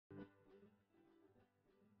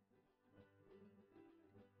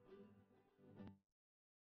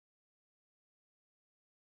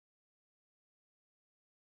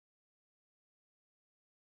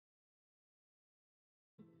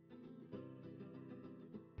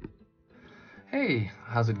Hey,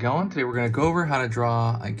 how's it going? Today we're gonna go over how to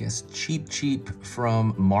draw, I guess, Cheep Cheep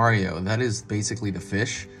from Mario. That is basically the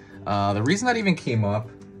fish. The reason that even came up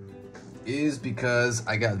is because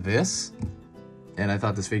I got this and I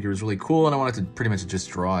thought this figure was really cool and I wanted to pretty much just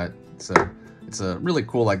draw it. So it's a really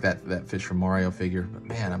cool like that fish from Mario figure. But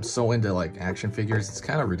man, I'm so into like action figures, it's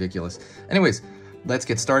kind of ridiculous. Anyways, let's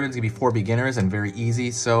get started. It's gonna be for beginners and very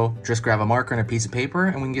easy. So just grab a marker and a piece of paper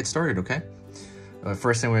and we can get started, okay?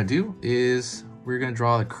 First thing we're gonna do is we're gonna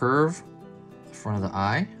draw the curve in front of the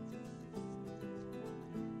eye.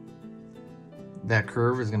 That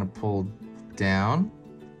curve is gonna pull down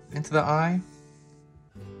into the eye.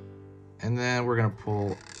 And then we're gonna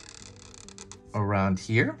pull around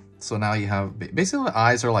here. So now you have, basically the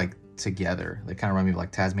eyes are like together. They kind of remind me of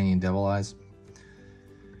like Tasmanian devil eyes.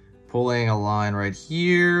 Pulling a line right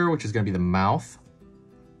here, which is gonna be the mouth.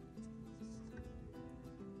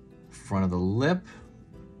 Front of the lip.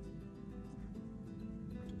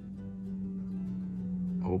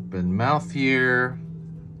 Open mouth here.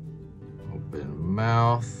 Open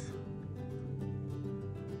mouth.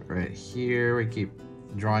 Right here. We keep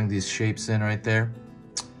drawing these shapes in right there.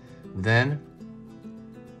 Then,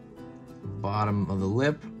 bottom of the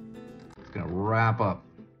lip. It's gonna wrap up.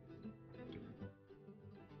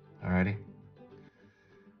 Alrighty.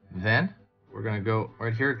 Then, we're gonna go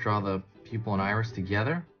right here, draw the pupil and iris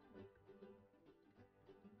together.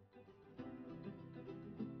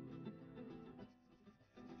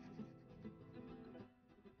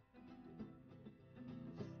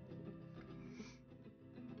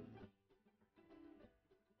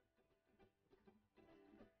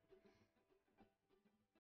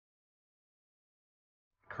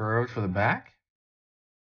 Curved for the back.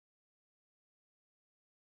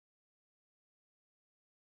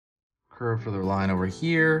 Curve for the line over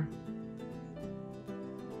here.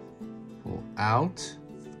 Pull out.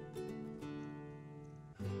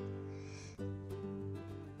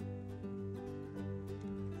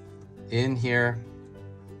 In here.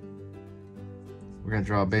 We're gonna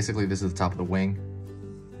draw, basically this is the top of the wing.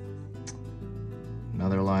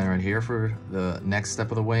 Another line right here for the next step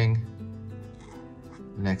of the wing.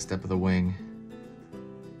 Next step of the wing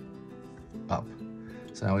up.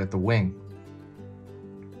 So now we have the wing.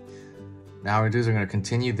 Now what we're gonna do is we're gonna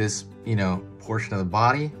continue this, portion of the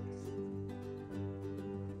body.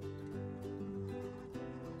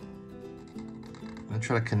 I'm gonna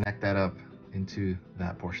try to connect that up into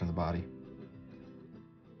that portion of the body.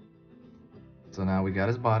 So now we got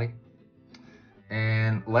his body.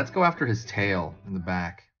 And let's go after his tail in the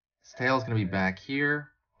back. His tail is gonna be back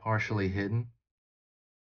here, partially hidden.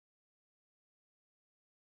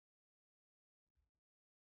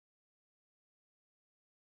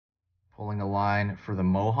 Pulling a line for the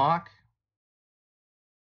mohawk.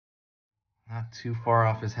 Not too far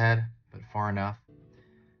off his head, but far enough.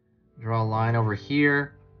 Draw a line over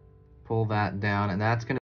here, pull that down, and that's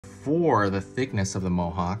gonna be for the thickness of the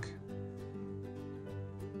mohawk.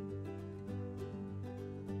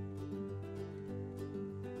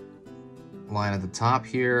 Line at the top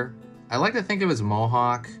here. I like to think of his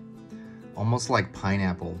mohawk almost like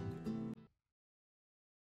pineapple.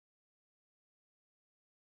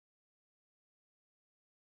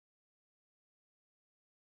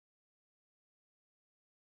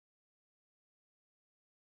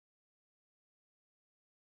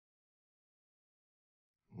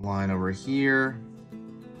 Line over here.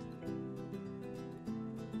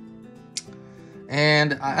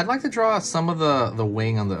 And I'd like to draw some of the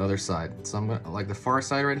wing on the other side. So I'm gonna, like the far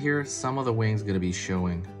side right here, some of the wing's gonna be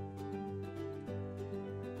showing.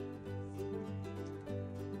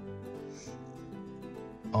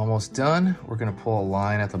 Almost done. We're gonna pull a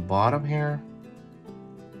line at the bottom here.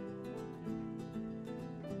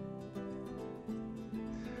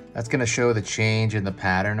 That's gonna show the change in the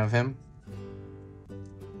pattern of him.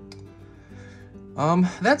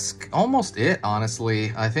 That's almost it,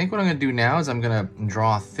 honestly. I think what I'm gonna do now is I'm gonna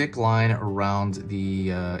draw a thick line around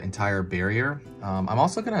the entire barrier. I'm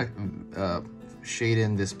also gonna shade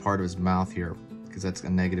in this part of his mouth here because that's a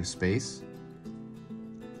negative space.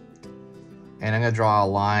 And I'm gonna draw a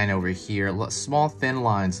line over here, small thin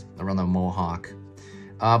lines around the mohawk.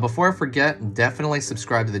 Before I forget, definitely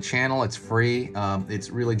subscribe to the channel. It's free.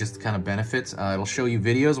 It's really just kind of benefits. It'll show you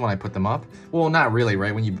videos when I put them up. Well, not really,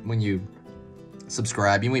 right? When you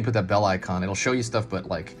subscribe, when you put that bell icon, it'll show you stuff, but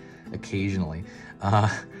like occasionally.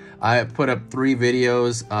 I put up 3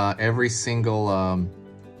 videos every single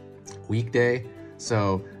weekday,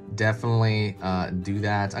 so definitely do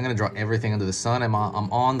that. I'm gonna draw everything under the sun. I'm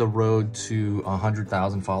on the road to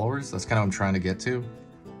 100,000 followers. That's kind of what I'm trying to get to.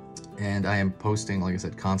 And I am posting, like I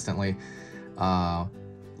said, constantly.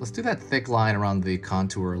 let's do that thick line around the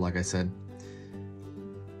contour, like I said.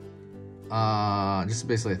 Just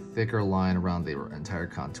basically a thicker line around the entire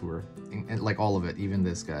contour, and like all of it, even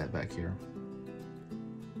this guy back here.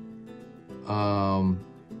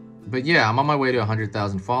 But yeah, I'm on my way to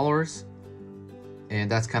 100,000 followers, and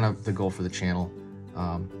that's kind of the goal for the channel.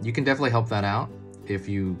 You can definitely help that out if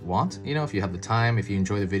you want, you know, if you have the time, if you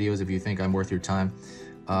enjoy the videos, if you think I'm worth your time.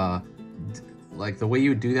 Like the way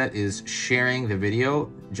you do that is sharing the video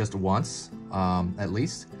just once, at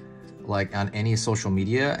least, like on any social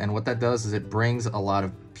media. And what that does is it brings a lot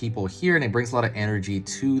of people here, and it brings a lot of energy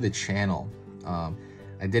to the channel.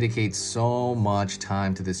 I dedicate so much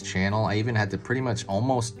time to this channel. I even had to pretty much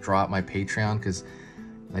almost drop my Patreon because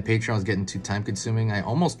my Patreon was getting too time consuming. I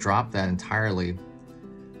almost dropped that entirely,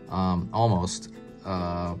 almost,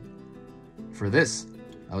 for this.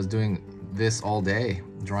 I was doing this all day,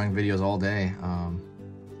 drawing videos all day.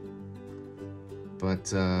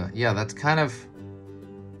 Yeah, that's kind of,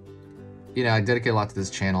 you know, I dedicate a lot to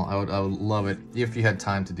this channel. I would love it if you had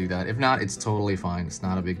time to do that. If not, it's totally fine. It's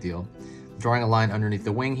not a big deal. Drawing a line underneath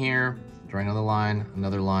the wing here, drawing another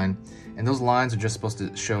line, and those lines are just supposed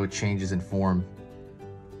to show changes in form.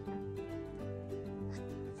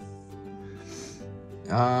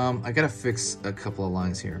 I gotta fix a couple of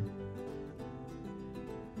lines here.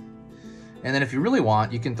 And then if you really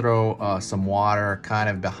want, you can throw some water kind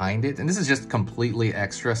of behind it. And this is just completely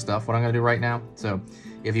extra stuff, what I'm gonna do right now. So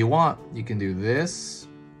if you want, you can do this.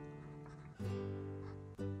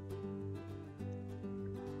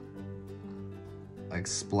 Like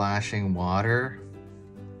splashing water.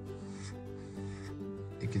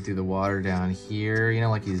 You could do the water down here, you know,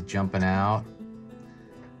 like he's jumping out.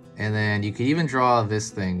 And then you could even draw this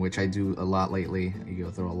thing, which I do a lot lately. You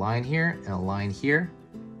go throw a line here, and a line here,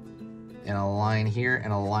 and a line here,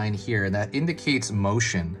 and a line here. And that indicates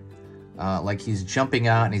motion, like he's jumping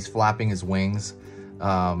out and he's flapping his wings.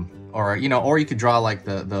 Or, you know, or you could draw like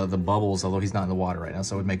the bubbles, although he's not in the water right now,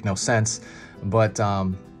 so it would make no sense. But,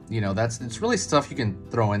 you know, it's really stuff you can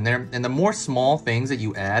throw in there. And the more small things that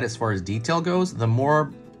you add as far as detail goes, the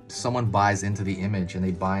more someone buys into the image and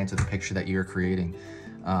they buy into the picture that you're creating.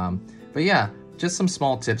 But yeah, just some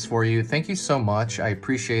small tips for you. Thank you so much. I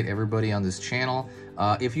appreciate everybody on this channel.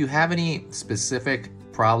 If you have any specific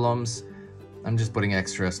problems, I'm just putting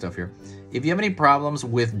extra stuff here. If you have any problems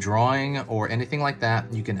with drawing or anything like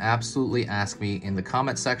that, you can absolutely ask me in the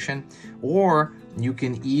comment section, or you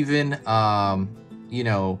can even, you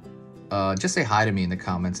know, just say hi to me in the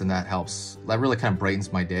comments, and that helps. That really kind of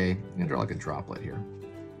brightens my day. I'm gonna draw like a droplet here.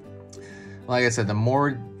 Like I said, the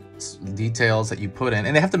more details that you put in,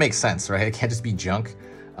 and they have to make sense, right? It can't just be junk.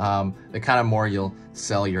 The kind of more you'll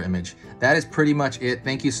sell your image. That is pretty much it.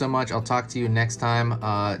 Thank you so much. I'll talk to you next time.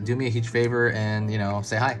 Do me a huge favor and, you know,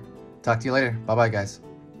 say hi. Talk to you later. Bye-bye, guys.